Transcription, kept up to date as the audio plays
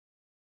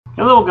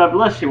Hello, God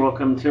bless you.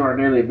 Welcome to our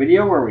daily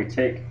video where we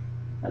take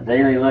a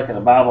daily look at a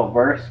Bible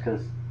verse,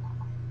 because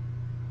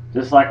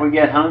just like we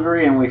get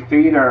hungry and we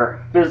feed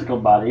our physical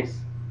bodies,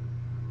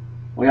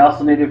 we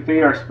also need to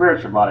feed our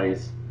spiritual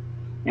bodies.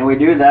 And we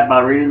do that by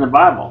reading the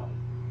Bible,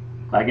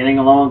 by getting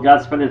along with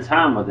God, spending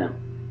time with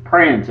Him,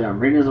 praying to Him,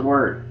 reading His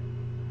Word.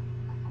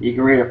 You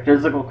can read a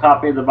physical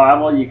copy of the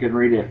Bible, you can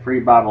read a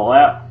free Bible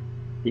app,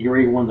 you can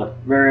read one of the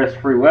various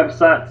free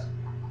websites.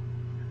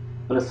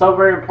 But it's so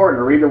very important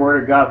to read the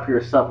Word of God for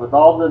yourself. With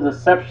all the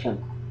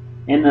deception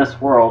in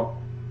this world,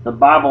 the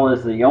Bible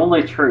is the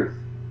only truth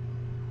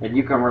that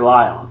you can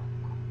rely on.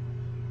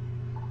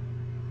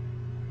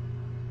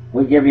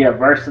 We give you a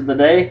verse of the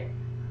day,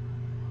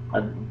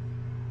 an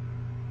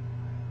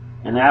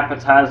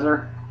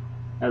appetizer,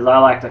 as I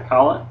like to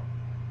call it,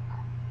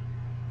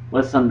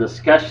 with some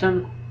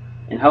discussion,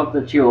 and hope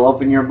that you will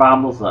open your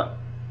Bibles up.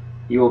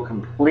 You will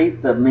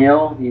complete the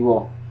meal. You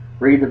will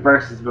read the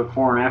verses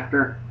before and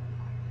after.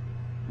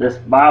 This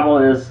Bible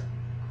is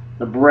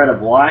the bread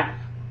of life.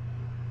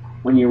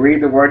 When you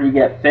read the Word, you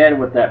get fed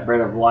with that bread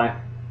of life.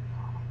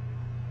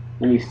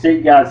 When you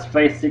seek God's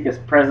face, seek His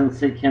presence,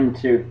 seek Him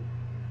to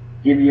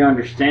give you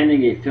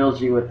understanding, He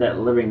fills you with that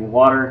living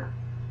water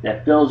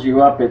that fills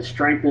you up. It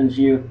strengthens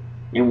you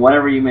in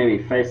whatever you may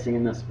be facing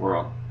in this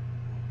world.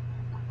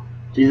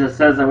 Jesus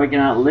says that we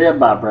cannot live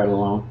by bread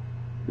alone,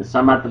 and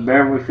some at the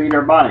bread we feed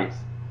our bodies,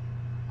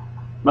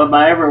 but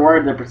by every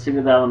word that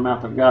proceedeth out of the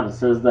mouth of God. It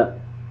says that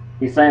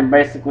He's saying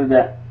basically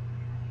that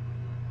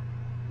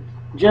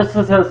just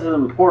as it is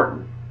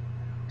important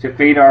to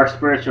feed our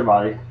spiritual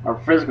body, our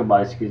physical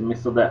body,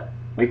 so that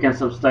we can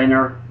sustain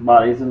our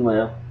bodies and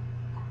live,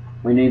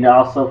 we need to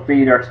also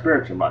feed our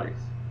spiritual bodies.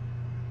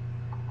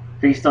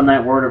 Feast on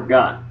that Word of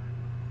God.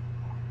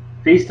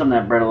 Feast on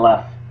that bread of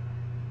life.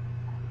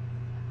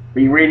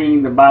 Be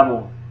reading the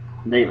Bible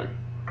daily.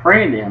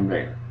 Praying to Him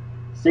daily.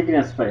 Seeking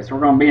His face. We're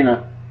going to be in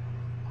a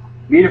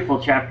beautiful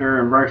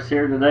chapter and verse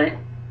here today.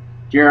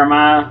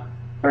 Jeremiah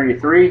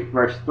 33,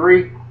 verse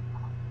 3.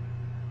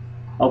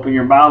 Open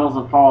your Bibles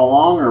and follow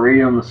along, or read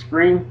it on the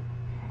screen.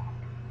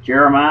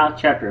 Jeremiah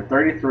chapter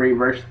 33,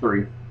 verse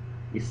 3.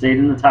 You see it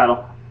in the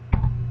title.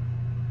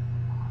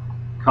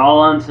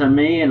 Call unto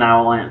me, and I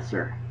will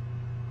answer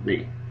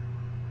thee,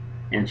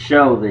 and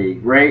show thee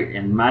great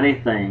and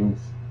mighty things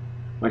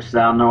which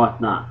thou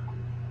knowest not.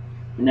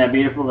 Isn't that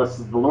beautiful? This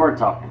is the Lord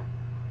talking.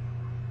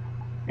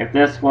 If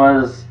this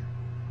was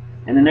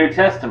in the New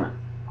Testament,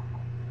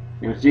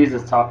 it was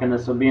Jesus talking,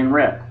 this would be in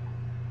red.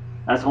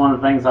 That's one of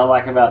the things I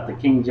like about the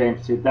King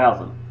James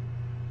 2000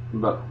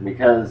 book,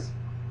 because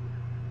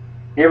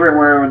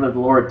everywhere that the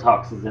Lord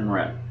talks is in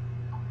red.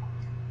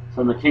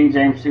 So in the King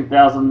James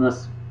 2000,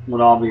 this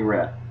would all be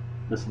red.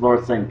 This is the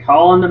Lord saying,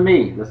 call unto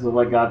me. This is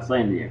what God's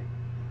saying to you.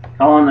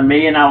 Call unto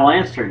me, and I will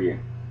answer you,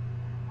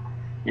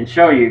 and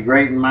show you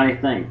great and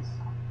mighty things.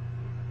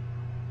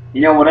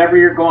 You know, whatever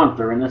you're going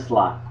through in this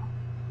life,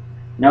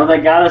 know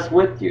that God is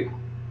with you.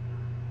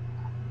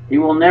 He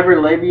will never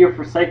leave you or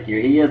forsake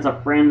you. He is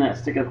a friend that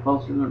sticketh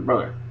closer than a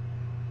brother.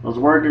 Those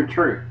words are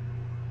true.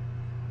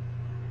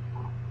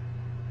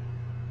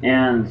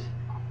 And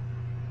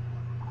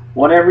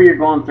whatever you're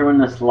going through in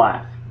this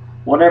life,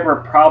 whatever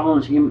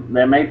problems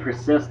that may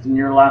persist in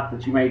your life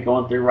that you may be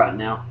going through right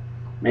now,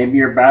 maybe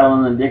you're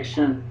battling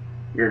addiction,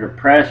 you're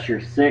depressed, you're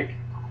sick,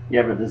 you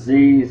have a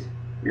disease,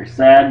 you're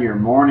sad, you're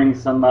mourning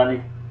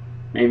somebody,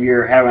 maybe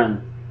you're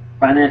having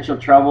financial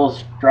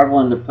troubles,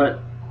 struggling to put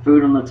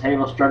food on the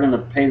table, struggling to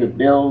pay the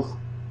bills.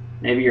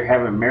 Maybe you're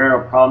having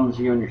marital problems,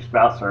 you and your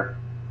spouse are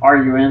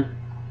arguing.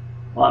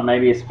 Well,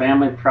 maybe it's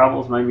family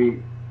troubles,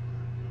 maybe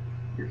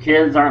your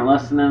kids aren't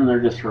listening,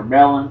 they're just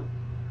rebelling.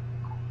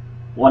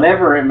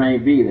 Whatever it may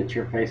be that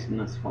you're facing in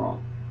this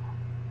world,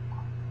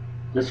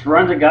 just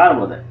run to God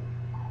with it.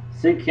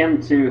 Seek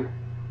Him to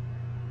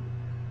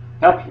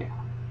help you.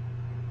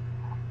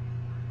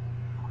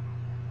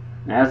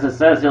 And as it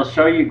says, He'll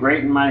show you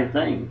great and mighty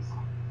things.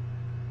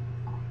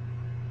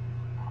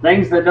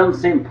 Things that don't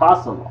seem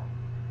possible.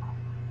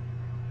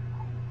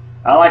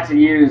 I like to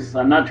use,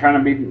 I'm not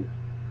trying to be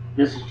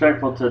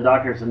disrespectful to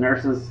doctors and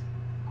nurses,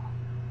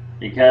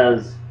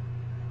 because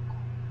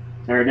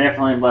they're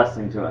definitely a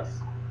blessing to us.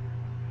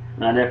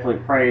 And I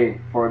definitely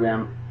pray for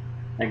them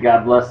that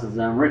God blesses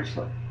them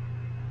richly.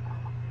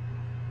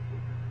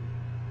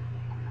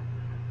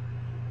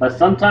 But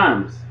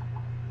sometimes,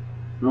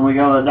 when we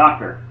go to the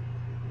doctor,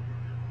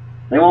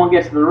 they won't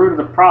get to the root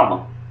of the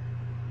problem.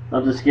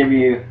 They'll just give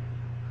you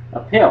a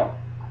pill.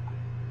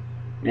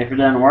 And if it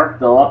doesn't work,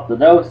 they'll up the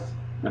dose.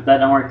 If that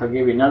doesn't work, they'll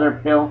give you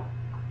another pill,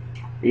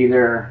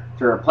 either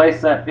to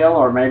replace that pill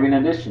or maybe in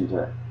addition to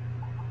it.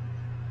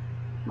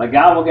 But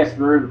God will get to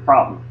the root of the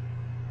problem.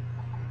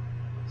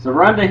 So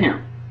run to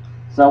Him.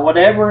 So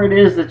whatever it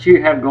is that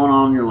you have going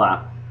on in your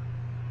life,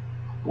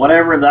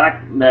 whatever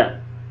that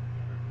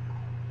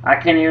I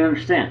can't even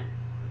understand,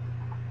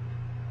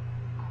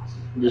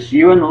 just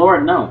you and the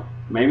Lord know.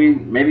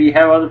 Maybe you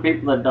have other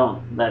people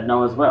that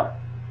know as well.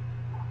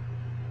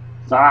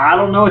 So I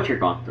don't know what you're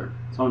going through.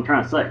 That's what I'm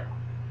trying to say.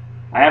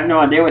 I have no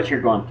idea what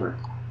you're going through.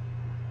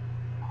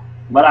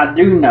 But I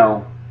do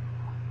know,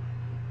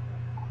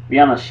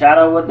 beyond a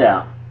shadow of a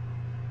doubt,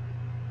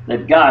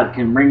 that God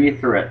can bring you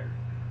through it.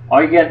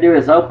 All you got to do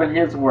is open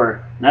His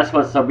Word. And that's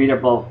what's so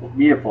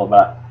beautiful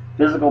about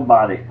physical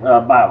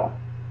Bible.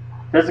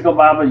 Physical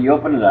Bible, you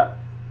open it up.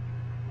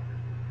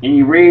 And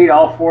you read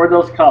all 4 of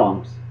those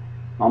columns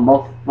on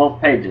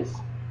both pages.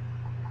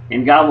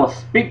 And God will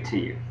speak to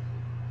you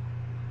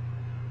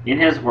in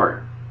His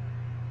Word.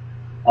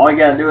 All you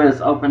got to do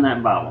is open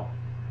that Bible.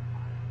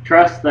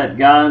 Trust that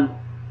God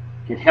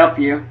can help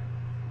you.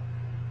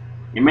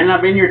 It may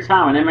not be in your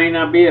time, and it may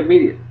not be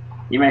immediate.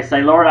 You may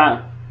say, Lord,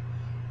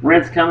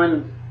 rent's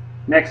coming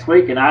next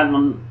week, and I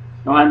don't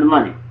have the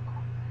money.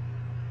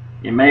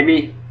 And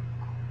maybe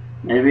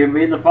it'll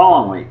be the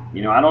following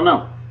week. I don't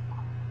know.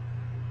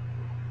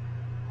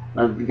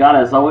 But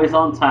God is always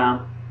on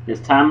time. His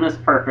timing is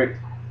perfect.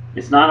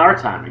 It's not our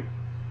timing.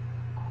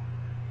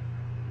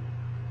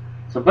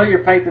 So put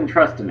your faith and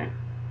trust in Him.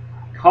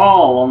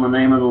 Call on the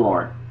name of the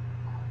Lord,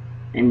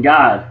 and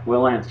God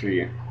will answer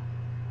you.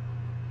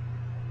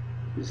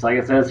 Just like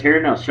it says here,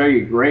 and He'll show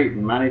you great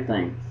and mighty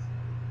things.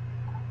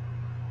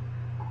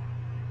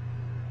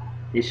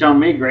 He's shown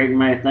me great and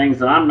mighty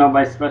things, and I'm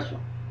nobody special.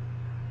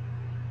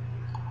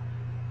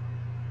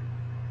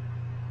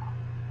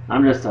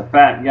 I'm just a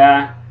fat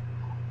guy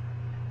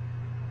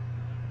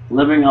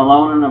living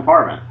alone in an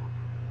apartment.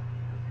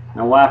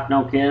 No wife,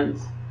 no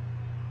kids,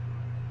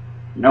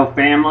 no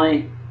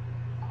family,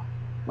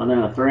 within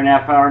a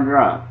 3.5-hour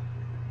drive.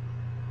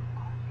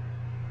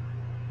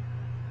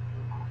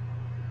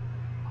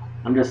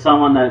 I'm just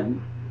someone that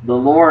the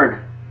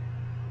Lord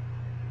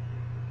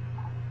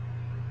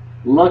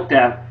looked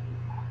at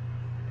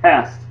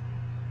past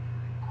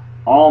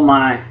all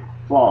my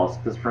flaws.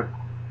 Because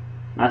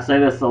I say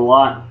this a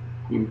lot,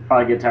 you can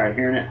probably get tired of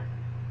hearing it,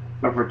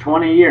 but for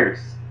 20 years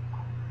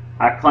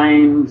I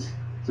claimed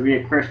to be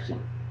a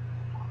Christian,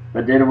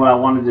 but did what I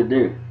wanted to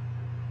do.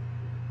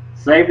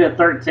 Saved at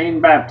 13,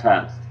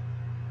 baptized.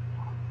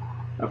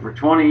 But for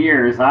 20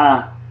 years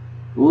I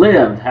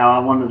lived how I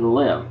wanted to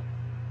live.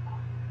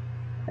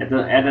 At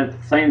the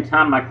same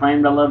time, I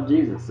claimed I loved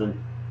Jesus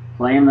and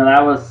claimed that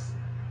I was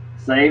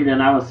saved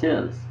and I was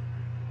His.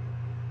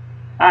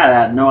 I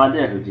had no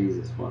idea who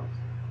Jesus was.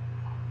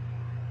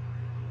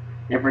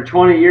 And for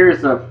 20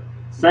 years of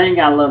saying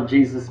I love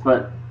Jesus,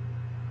 but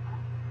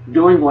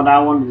doing what I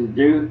wanted to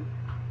do,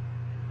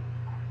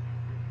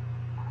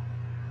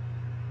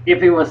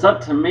 if it was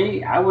up to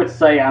me, I would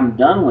say, I'm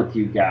done with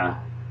you, guy.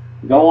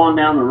 Go on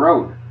down the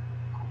road.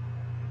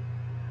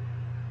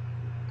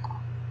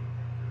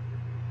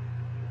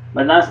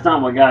 But that's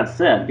not what God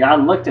said.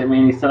 God looked at me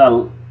and He said,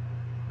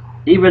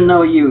 even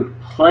though you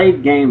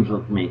played games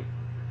with me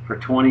for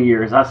 20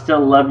 years, I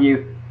still love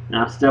you and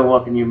I'm still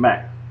welcoming you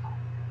back.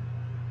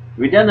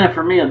 If He done that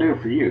for me, I'll do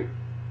it for you.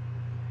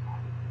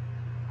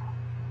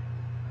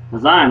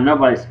 Because I am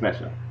nobody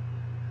special.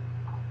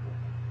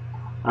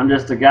 I'm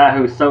just a guy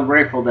who's so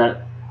grateful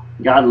that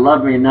God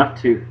loved me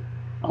enough to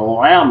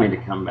allow me to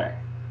come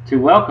back, to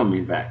welcome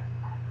me back,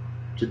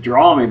 to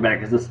draw me back,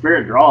 because the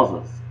Spirit draws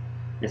us.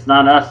 It's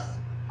not us.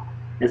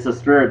 It's the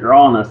Spirit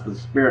drawing us, the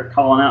Spirit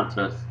calling out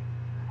to us.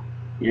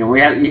 You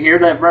hear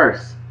that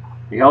verse.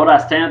 Behold, I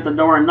stand at the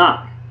door and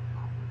knock.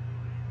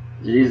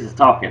 Jesus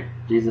talking.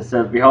 Jesus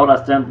says, behold,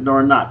 I stand at the door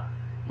and knock.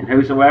 And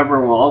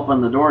whosoever will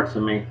open the door to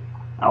me,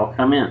 I will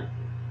come in.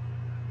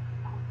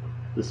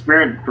 The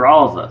Spirit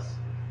draws us.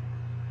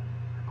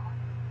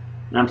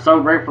 And I'm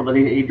so grateful that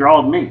He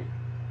drawed me.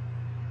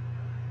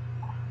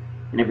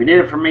 And if He did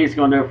it for me, He's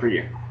going to do it for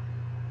you.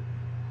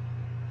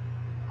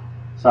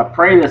 So I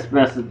pray this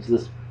message,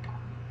 this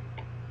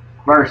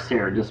verse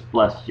here, just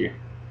blessed you.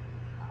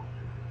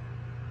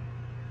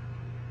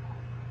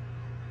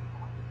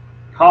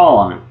 Call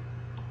on Him.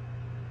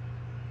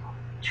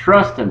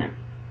 Trust in Him.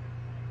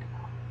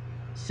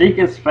 Seek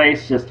His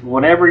face. Just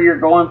whatever you're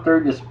going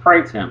through, just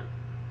pray to Him.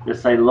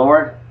 Just say,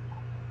 Lord,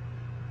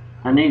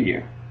 I need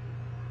you.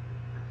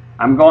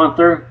 I'm going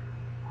through,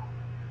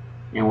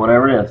 and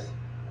whatever it is,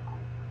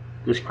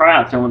 just cry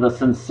out to Him with a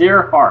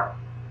sincere heart.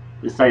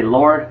 Just say,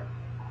 Lord,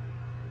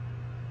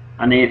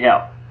 I need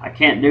help. I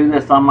can't do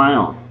this on my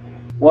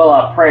own. Well,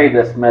 I pray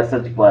this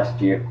message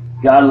blessed you.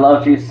 God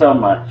loves you so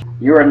much.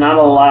 You are not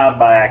alive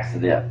by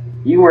accident.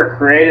 You were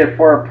created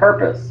for a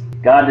purpose.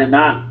 God did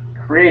not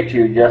create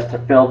you just to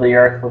fill the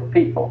earth with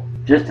people,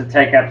 just to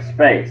take up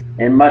space.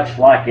 And much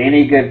like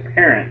any good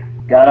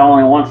parent, God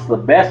only wants the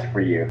best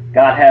for you.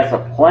 God has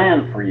a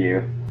plan for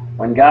you.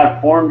 When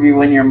God formed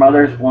you in your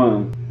mother's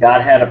womb,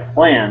 God had a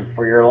plan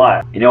for your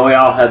life. We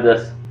all have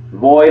this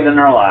void in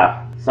our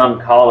life. Some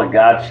call it a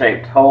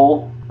God-shaped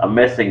hole, a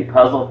missing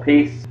puzzle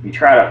piece. You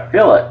try to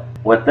fill it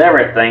with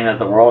everything that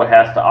the world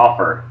has to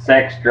offer.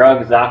 Sex,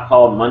 drugs,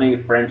 alcohol,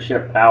 money,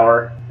 friendship,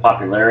 power,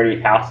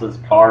 popularity, houses,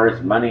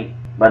 cars, money.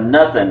 But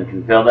nothing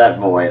can fill that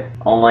void.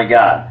 Only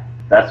God.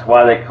 That's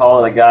why they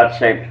call it a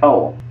God-shaped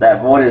hole.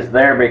 That void is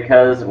there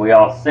because we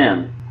all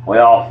sin. We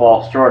all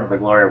fall short of the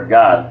glory of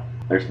God.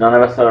 There's none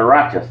of us that are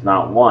righteous,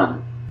 not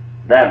one.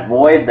 That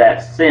void, that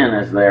sin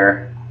is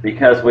there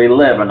because we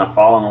live in a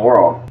fallen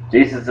world.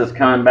 Jesus is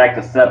coming back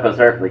to set up his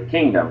earthly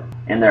kingdom,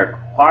 and the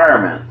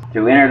requirement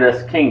to enter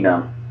this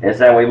kingdom is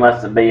that we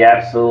must be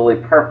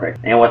absolutely perfect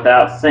and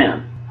without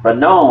sin. But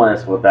no one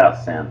is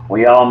without sin.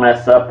 We all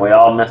mess up, we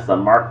all miss the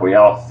mark, we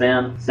all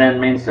sin.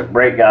 Sin means to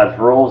break God's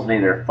rules in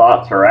either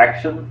thoughts or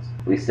actions.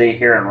 We see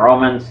here in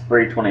Romans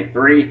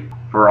 3:23,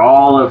 for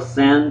all have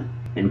sinned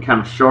and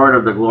come short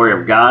of the glory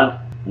of God.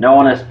 No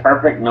one is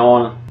perfect, no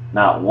one,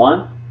 not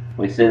one.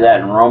 We see that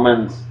in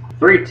Romans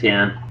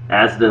 3:10,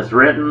 as it is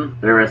written,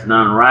 there is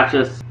none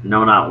righteous,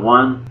 no, not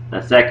one.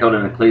 That's echoed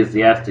in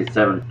Ecclesiastes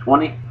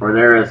 7:20, for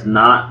there is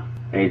not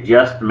a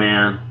just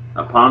man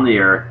upon the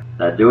earth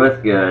that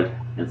doeth good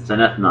and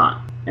sinneth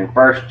not. In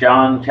 1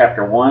 John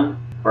chapter 1,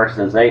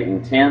 verses 8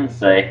 and 10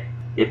 say,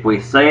 if we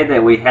say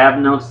that we have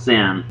no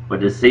sin, but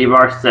deceive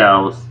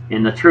ourselves,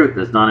 and the truth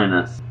is not in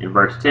us. In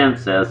verse 10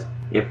 says,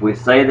 if we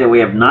say that we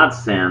have not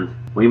sinned,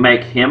 we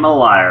make him a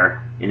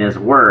liar, and his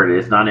word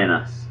is not in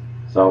us.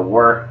 So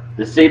we're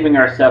deceiving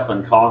ourselves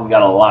and calling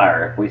God a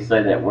liar if we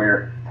say that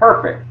we're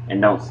perfect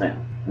and don't sin.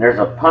 And there's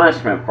a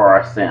punishment for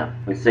our sin.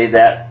 We see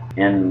that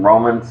in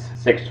Romans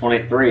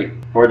 6:23.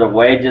 For the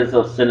wages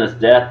of sin is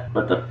death,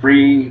 but the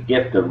free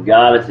gift of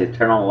God is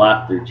eternal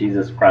life through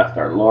Jesus Christ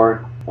our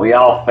Lord. We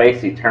all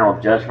face eternal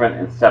judgment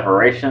and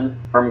separation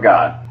from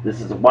God.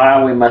 This is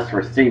why we must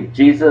receive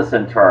Jesus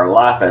into our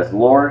life as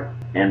Lord,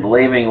 and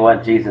believing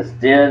what Jesus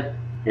did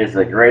is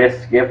the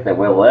greatest gift that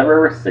we'll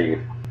ever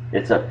receive.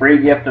 It's a free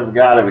gift of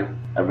God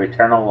of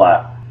eternal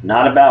life,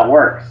 not about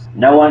works.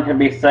 No one can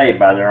be saved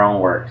by their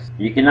own works.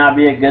 You cannot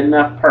be a good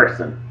enough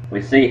person.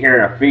 We see here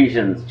in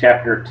Ephesians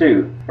chapter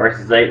 2,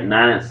 verses 8 and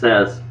 9, it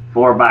says,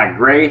 for by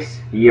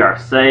grace ye are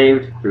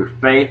saved through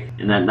faith,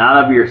 and that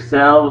not of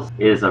yourselves,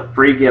 it is a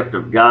free gift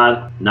of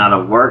God, not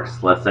of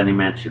works, lest any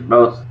man should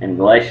boast. In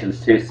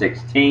Galatians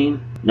 2:16,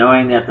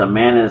 knowing that the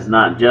man is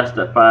not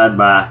justified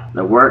by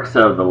the works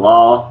of the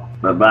law,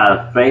 but by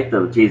the faith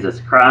of Jesus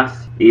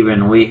Christ,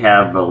 even we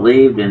have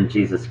believed in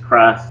Jesus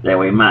Christ, that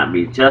we might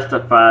be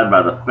justified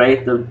by the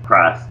faith of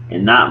Christ,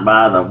 and not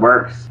by the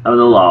works of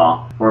the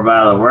law. For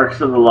by the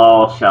works of the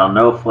law shall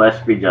no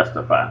flesh be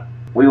justified.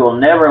 We will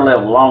never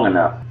live long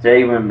enough to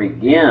even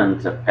begin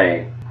to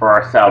pay for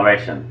our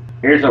salvation.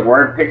 Here's a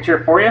word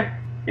picture for you.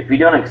 If you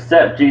don't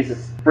accept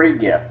Jesus' free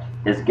gift,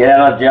 his get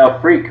out of jail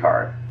free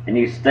card, and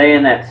you stay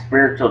in that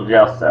spiritual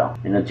jail cell,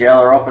 and the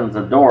jailer opens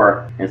the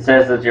door and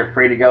says that you're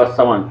free to go,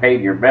 someone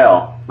paid your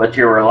bail, but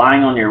you're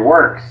relying on your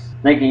works,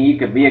 thinking you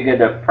could be a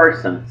good enough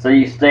person, so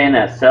you stay in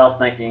that cell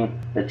thinking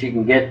that you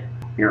can get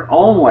your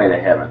own way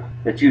to heaven,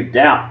 that you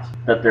doubt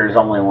that there's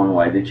only one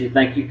way, that you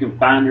think you can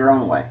find your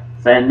own way,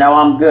 saying, no,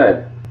 I'm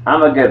good.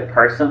 I'm a good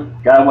person.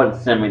 God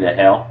wouldn't send me to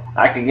hell.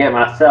 I can get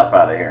myself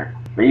out of here.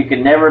 But you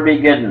can never be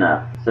good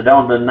enough, so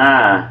don't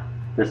deny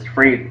this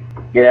free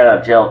get out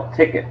of jail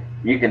ticket.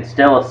 You can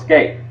still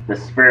escape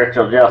this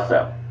spiritual jail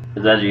cell.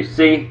 Because as you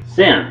see,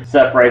 sin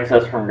separates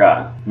us from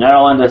God. Not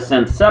only does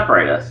sin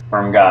separate us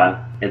from God,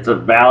 it's a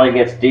valley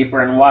gets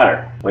deeper and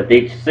wider with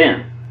each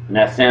sin. And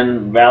that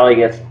sin valley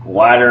gets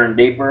wider and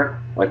deeper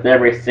with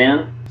every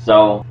sin.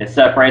 So it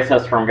separates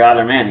us from God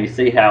and man. You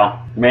see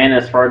how man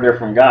is further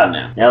from God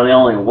now. Now the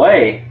only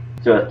way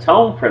to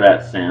atone for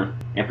that sin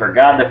and for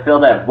God to fill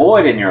that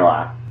void in your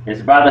life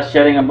is by the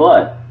shedding of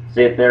blood.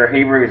 See it there,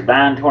 Hebrews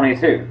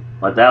 9:22.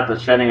 Without the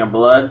shedding of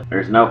blood,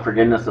 there's no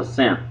forgiveness of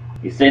sin.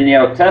 You see in the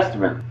Old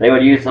Testament, they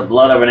would use the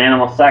blood of an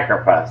animal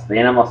sacrifice. The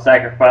animal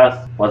sacrifice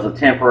was a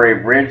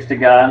temporary bridge to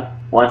God.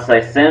 Once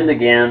they sinned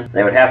again,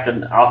 they would have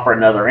to offer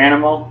another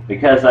animal,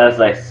 because as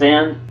they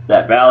sinned,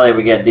 that valley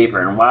would get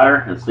deeper and wider,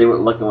 and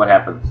look at what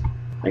happens.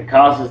 It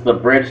causes the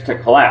bridge to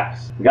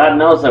collapse. God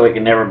knows that we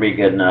can never be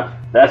good enough.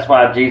 That's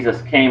why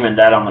Jesus came and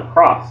died on the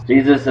cross.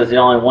 Jesus is the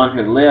only one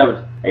who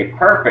lived a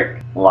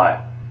perfect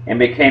life and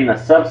became the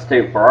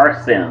substitute for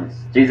our sins.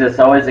 Jesus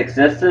always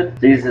existed.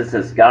 Jesus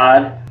is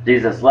God.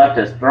 Jesus left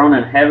his throne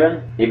in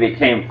heaven. He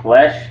became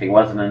flesh. He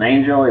wasn't an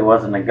angel. He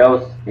wasn't a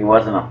ghost. He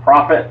wasn't a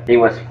prophet. He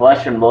was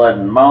flesh and blood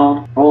and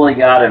bone, fully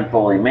God and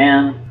fully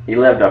man. He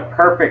lived a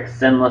perfect,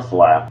 sinless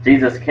life.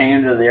 Jesus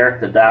came to the earth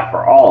to die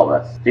for all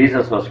of us.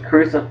 Jesus was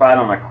crucified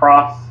on a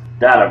cross,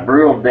 died a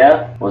brutal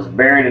death, was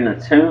buried in a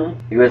tomb.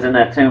 He was in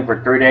that tomb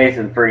for 3 days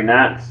and 3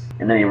 nights,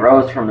 and then he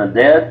rose from the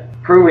dead,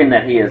 proving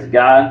that he is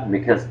God,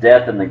 because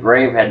death and the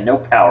grave had no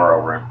power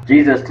over him.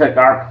 Jesus took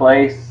our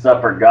place,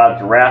 suffered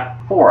God's wrath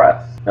for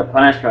us, the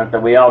punishment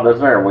that we all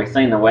deserve. We've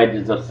seen the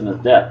wages of sin is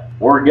death.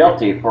 We're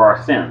guilty for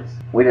our sins.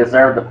 We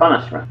deserve the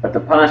punishment, but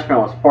the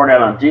punishment was poured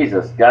out on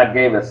Jesus. God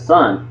gave his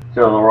son to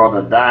the world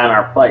to die in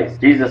our place.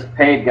 Jesus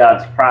paid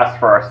God's price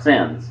for our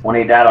sins when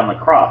he died on the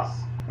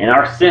cross, and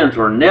our sins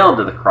were nailed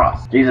to the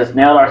cross. Jesus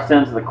nailed our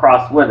sins to the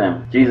cross with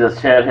him.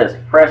 Jesus shed his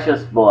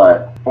precious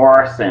blood for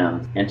our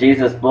sins, and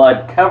Jesus'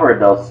 blood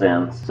covered those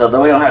sins so that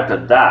we don't have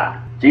to die.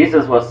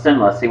 Jesus was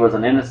sinless. He was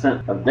an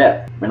innocent of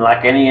death. And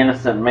like any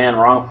innocent man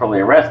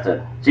wrongfully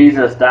arrested,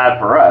 Jesus died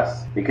for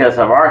us because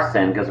of our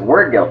sin, because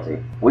we're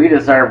guilty. We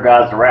deserve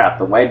God's wrath.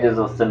 The wages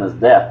of sin is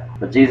death.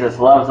 But Jesus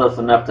loves us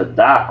enough to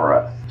die for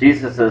us.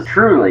 Jesus is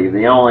truly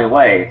the only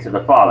way to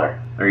the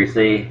Father. Or you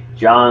see,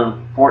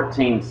 John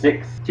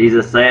 14:6.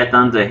 Jesus saith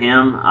unto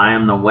him, I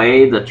am the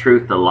way, the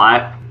truth, the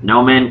life.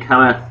 No man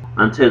cometh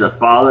unto the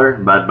Father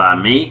but by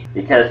me.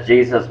 Because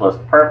Jesus was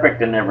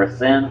perfect and never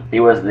sinned, he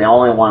was the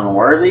only one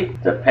worthy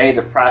to pay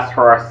the price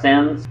for our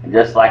sins. And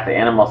just like the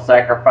animal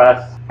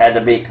sacrifice had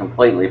to be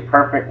completely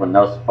perfect with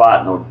no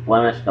spot, no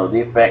blemish, no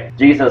defect,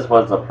 Jesus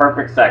was the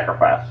perfect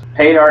sacrifice.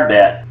 Paid our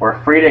debt. We're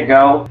free to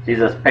go.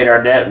 Jesus paid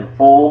our debt in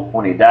full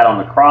when he died on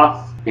the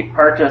cross. He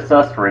purchased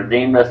us,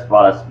 redeemed us,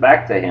 brought us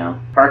back to him,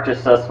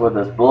 purchased us with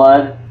his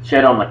blood,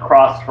 shed on the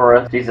cross for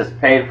us. Jesus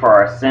paid for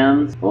our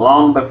sins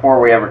long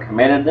before we ever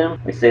committed them.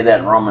 We see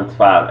that in Romans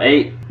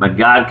 5:8. But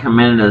God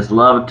commended his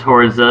love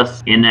towards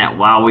us in that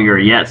while we were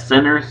yet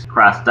sinners,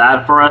 Christ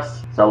died for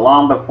us. So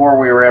long before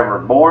we were ever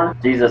born,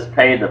 Jesus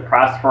paid the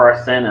price for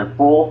our sin in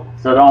full.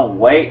 So don't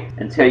wait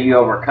until you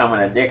overcome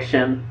an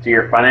addiction, till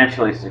you're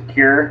financially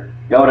secure.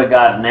 Go to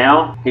God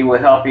now. He will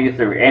help you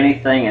through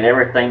anything and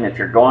everything that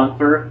you're going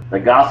through. The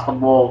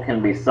gospel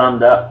can be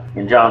summed up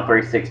in John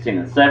 3:16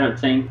 and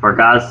 17. For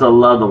God so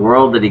loved the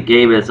world that he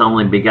gave his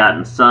only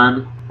begotten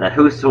Son, that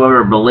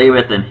whosoever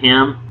believeth in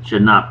him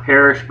should not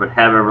perish but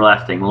have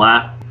everlasting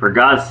life. For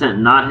God sent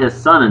not his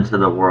Son into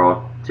the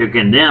world to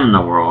condemn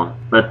the world,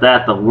 but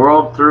that the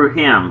world through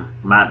him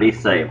might be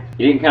saved.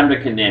 He didn't come to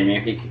condemn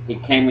you. He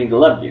came and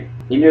loved you.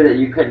 He knew that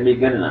you couldn't be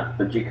good enough,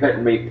 that you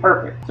couldn't be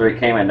perfect. So he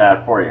came and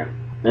died for you.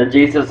 Then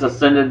Jesus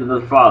ascended to the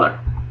Father,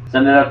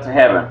 ascended up to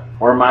heaven.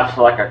 We're much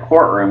like a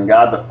courtroom.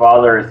 God the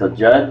Father is the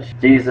judge.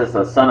 Jesus,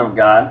 the Son of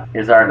God,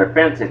 is our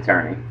defense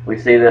attorney. We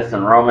see this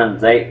in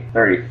Romans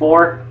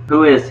 8:34.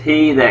 Who is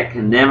he that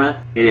condemneth?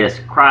 It is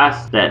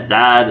Christ that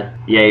died,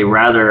 yea,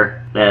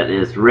 rather, that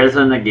is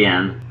risen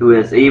again, who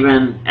is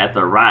even at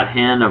the right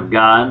hand of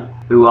God,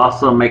 who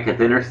also maketh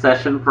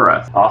intercession for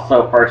us.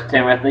 Also 1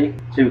 Timothy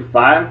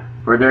 2:5.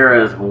 For there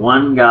is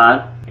one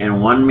God,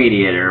 and one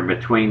mediator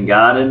between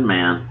God and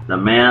man, the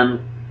man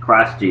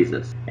Christ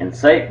Jesus. And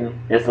Satan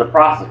is the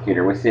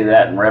prosecutor. We see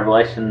that in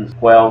Revelation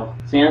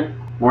 12:10.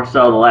 More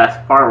so the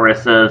last part where it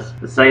says,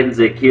 Satan's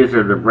the accuser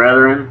of the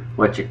brethren,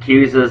 which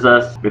accuses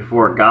us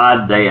before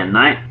God day and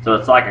night. So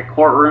it's like a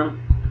courtroom.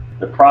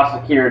 The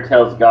prosecutor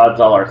tells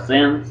God all our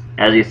sins.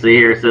 As you see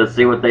here, it says,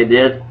 see what they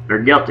did? They're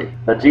guilty.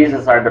 But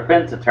Jesus, our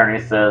defense attorney,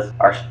 says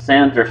our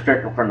sins are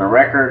stricken from the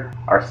record.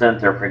 Our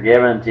sins are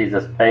forgiven.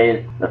 Jesus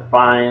paid the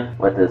fine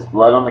with his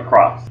blood on the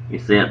cross. You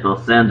see it?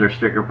 Those sins are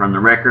stricken from the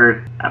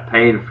record. I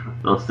paid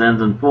those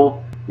sins in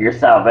full. Your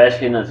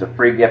salvation is a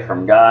free gift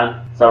from God.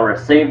 So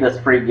receive this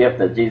free gift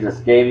that Jesus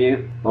gave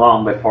you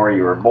long before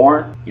you were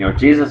born. You know,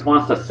 Jesus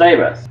wants to save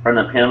us from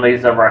the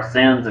penalties of our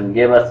sins and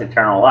give us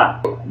eternal life.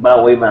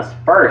 But we must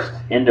first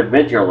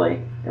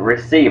individually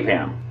receive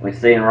him. We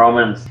see in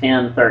Romans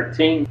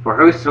 10:13, for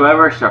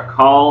whosoever shall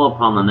call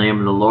upon the name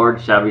of the Lord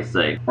shall be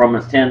saved.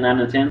 Romans 10:9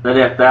 and 10, that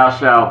if thou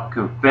shalt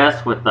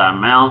confess with thy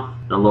mouth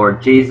the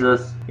Lord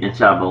Jesus, and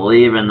shalt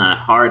believe in thy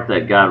heart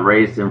that God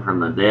raised him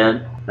from the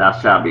dead, thou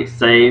shalt be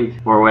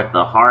saved. For with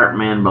the heart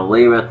man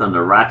believeth unto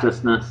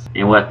righteousness,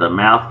 and with the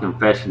mouth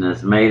confession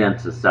is made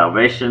unto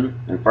salvation.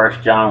 In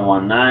 1 John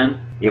 1:9,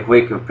 if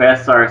we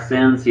confess our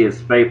sins, he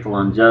is faithful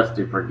and just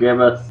to forgive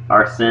us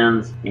our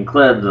sins and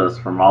cleanse us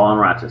from all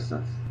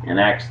unrighteousness. In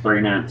Acts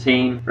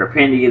 3:19,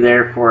 repent ye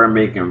therefore and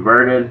be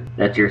converted,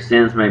 that your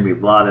sins may be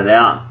blotted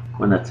out,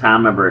 when the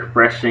time of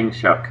refreshing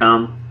shall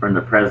come from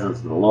the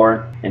presence of the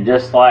Lord. And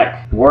just like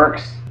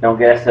works don't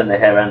get us into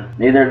heaven,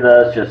 neither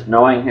does just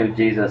knowing who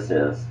Jesus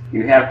is.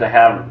 You have to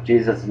have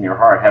Jesus in your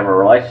heart, have a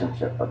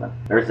relationship with him.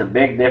 There's a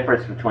big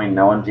difference between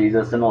knowing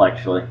Jesus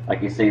intellectually,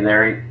 like you see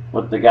there,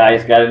 what the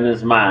guy's got in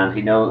his mind.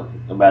 He knows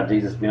about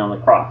Jesus being on the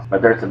cross.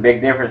 But there's a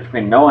big difference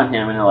between knowing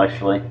him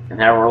intellectually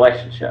and have a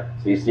relationship.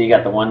 So you see, you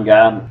got the one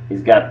guy,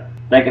 he's got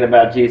thinking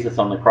about Jesus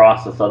on the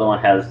cross. This other one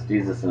has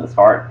Jesus in his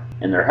heart,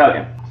 and they're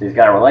hugging. So he's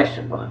got a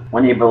relationship with him.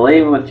 When you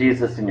believe with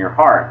Jesus in your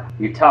heart,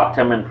 you talk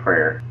to him in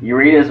prayer. You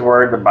read his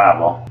word, the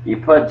Bible. You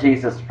put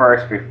Jesus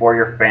first before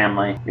your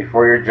family,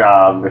 before your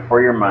job,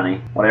 before your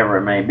money, whatever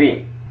it may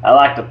be. I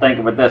like to think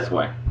of it this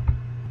way.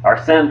 Our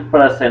sins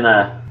put us in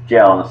a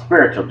jail, in a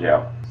spiritual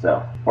jail.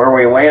 So, where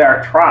we await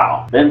our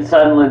trial. Then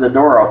suddenly the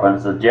door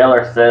opens. The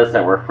jailer says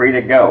that we're free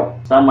to go.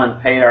 Someone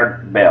paid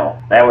our bill.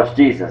 That was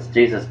Jesus.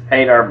 Jesus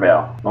paid our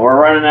bill. But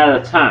we're running out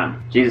of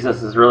time.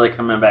 Jesus is really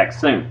coming back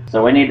soon.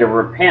 So we need to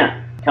repent.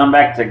 Come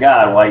back to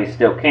God while you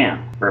still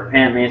can.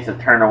 Repent means to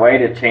turn away,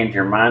 to change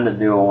your mind, to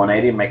do a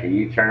 180, make a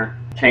U-turn,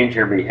 change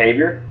your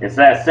behavior. It's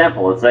that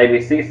simple. It's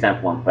ABC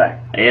simple, in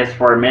fact. A is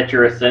for admit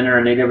you're a sinner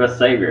in need of a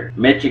Savior.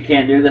 Admit you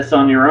can't do this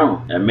on your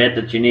own. Admit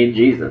that you need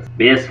Jesus.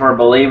 B is for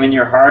believe in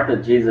your heart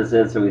that Jesus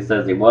is who he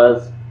says he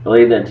was.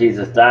 Believe that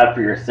Jesus died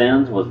for your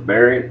sins, was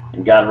buried,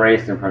 and God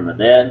raised him from the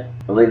dead.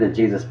 Believe that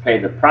Jesus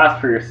paid the price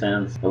for your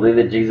sins. Believe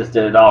that Jesus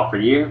did it all for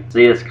you.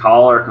 C is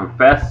call or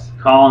confess.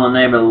 Call on the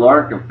name of the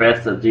Lord.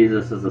 Confess that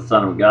Jesus is the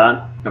Son of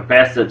God.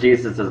 Confess that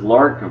Jesus is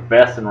Lord.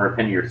 Confess and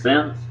repent of your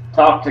sins.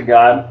 Talk to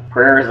God.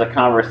 Prayer is a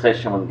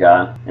conversation with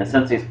God. And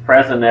since he's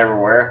present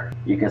everywhere,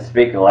 you can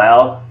speak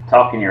aloud,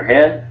 talk in your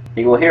head.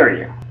 He will hear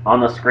you. On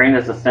the screen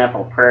is a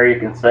simple prayer you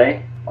can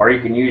say, or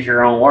you can use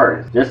your own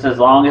words, just as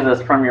long as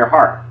it's from your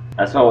heart.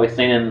 That's what we've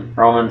seen in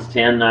Romans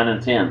 10, 9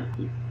 and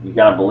 10. You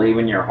got to believe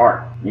in your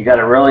heart. You got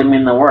to really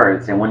mean the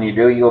words, and when you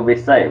do, you'll be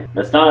saved.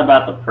 But it's not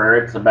about the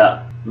prayer, it's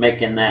about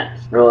making that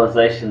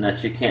realization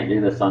that you can't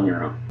do this on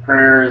your own.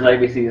 Prayer is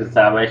ABCs of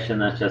salvation.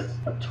 That's just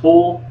a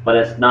tool, but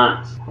it's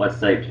not what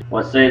saves you.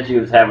 What saves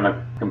you is having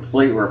a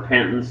complete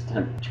repentance,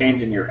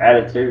 changing your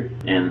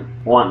attitude, and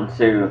wanting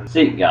to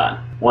seek God,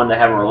 wanting to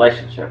have a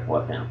relationship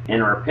with Him.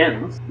 In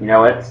repentance,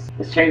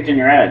 it's changing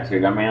your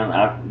attitude. I mean,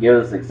 I'll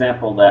give this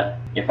example that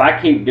if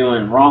I keep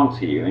doing wrong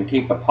to you and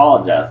keep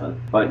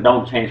apologizing, but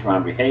don't change my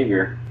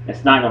behavior,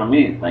 it's not going to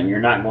mean anything.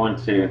 You're not going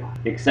to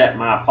accept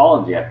my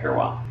apology after a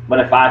while. But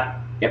if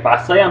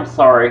I say I'm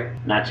sorry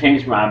and I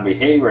change my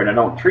behavior and I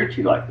don't treat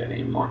you like that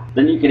anymore,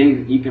 then you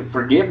can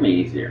forgive me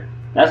easier.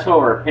 That's what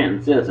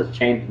repentance is. It's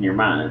changing your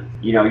mind.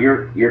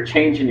 You're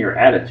changing your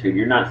attitude.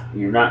 You're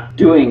not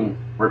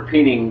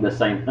repeating the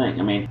same thing.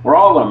 I mean, we're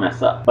all going to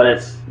mess up, but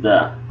it's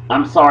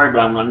I'm sorry,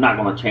 but I'm not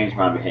going to change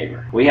my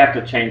behavior. We have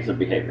to change the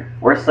behavior.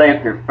 We're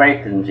saved through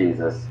faith in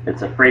Jesus.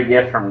 It's a free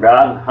gift from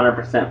God,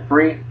 100%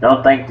 free.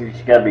 Don't think that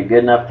you got to be good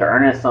enough to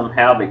earn it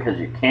somehow, because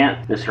you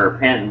can't. Just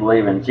repent and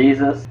believe in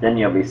Jesus, then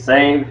you'll be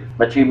saved.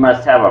 But you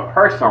must have a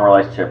personal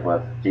relationship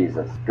with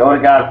Jesus. Go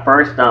to God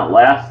first, not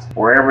last.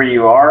 Wherever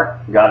you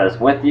are, God is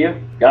with you.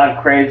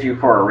 God created you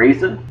for a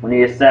reason. When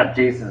you accept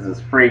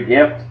Jesus' free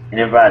gift and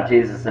invite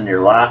Jesus into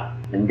your life,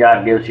 then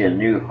God gives you a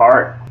new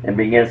heart and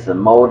begins to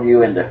mold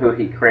you into who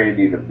He created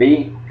you to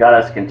be.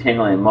 God is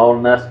continually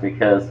molding us,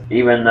 because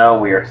even though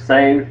we are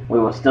saved, we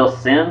will still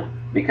sin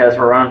because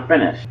we're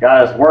unfinished.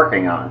 God is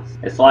working on us.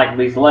 It's like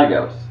these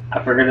Legos. I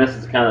figured this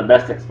is kind of the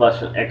best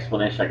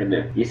explanation I can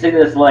do. You see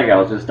this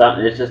Lego,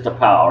 it's just a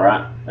pile,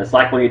 right? It's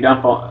like when you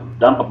dump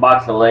a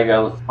box of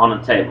Legos on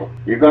a table.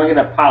 You're going to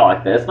get a pile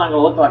like that. It's not going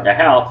to look like a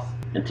house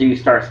until you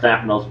start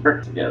snapping those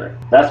bricks together.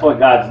 That's what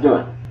God's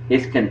doing.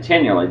 He's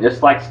continually,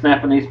 just like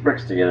snapping these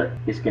bricks together,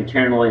 He's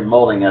continually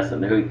molding us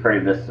into who He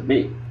created us to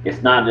be.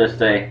 It's not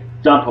just a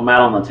dump them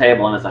out on the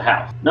table and it's a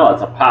house. No,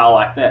 it's a pile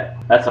like that.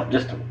 That's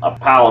just a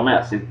pile of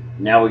mess.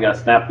 Now we got to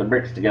snap the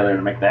bricks together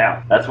to make the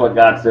house. That's what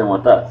God's doing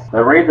with us.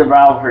 But read the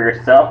Bible for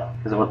yourself,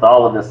 because with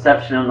all the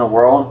deception in the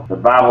world, the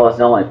Bible is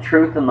the only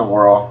truth in the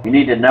world. You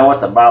need to know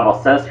what the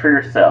Bible says for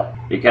yourself,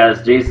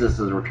 because Jesus'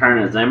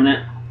 return is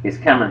imminent. He's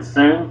coming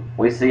soon.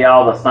 We see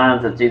all the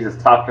signs that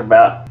Jesus talked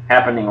about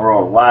happening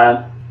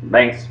worldwide.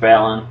 Banks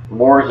failing,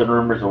 wars and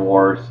rumors of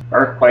wars,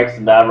 earthquakes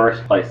in diverse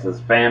places,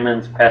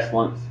 famines,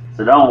 pestilence.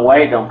 So don't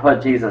wait, don't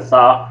put Jesus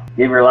off.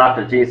 Give your life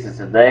to Jesus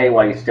today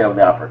while you still have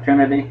the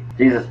opportunity.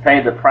 Jesus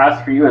paid the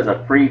price for you as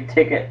a free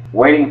ticket,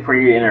 waiting for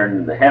you to enter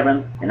into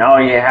heaven. And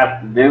all you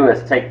have to do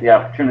is take the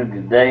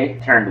opportunity today,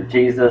 turn to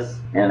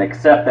Jesus, and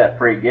accept that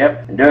free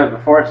gift, and do it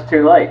before it's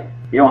too late.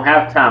 You don't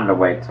have time to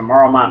wait.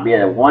 Tomorrow might be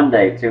one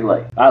day too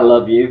late. I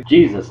love you.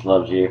 Jesus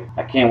loves you.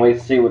 I can't wait to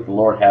see what the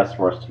Lord has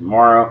for us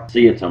tomorrow.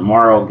 See you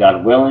tomorrow,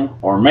 God willing.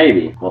 Or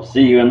maybe we'll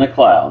see you in the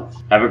clouds.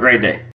 Have a great day.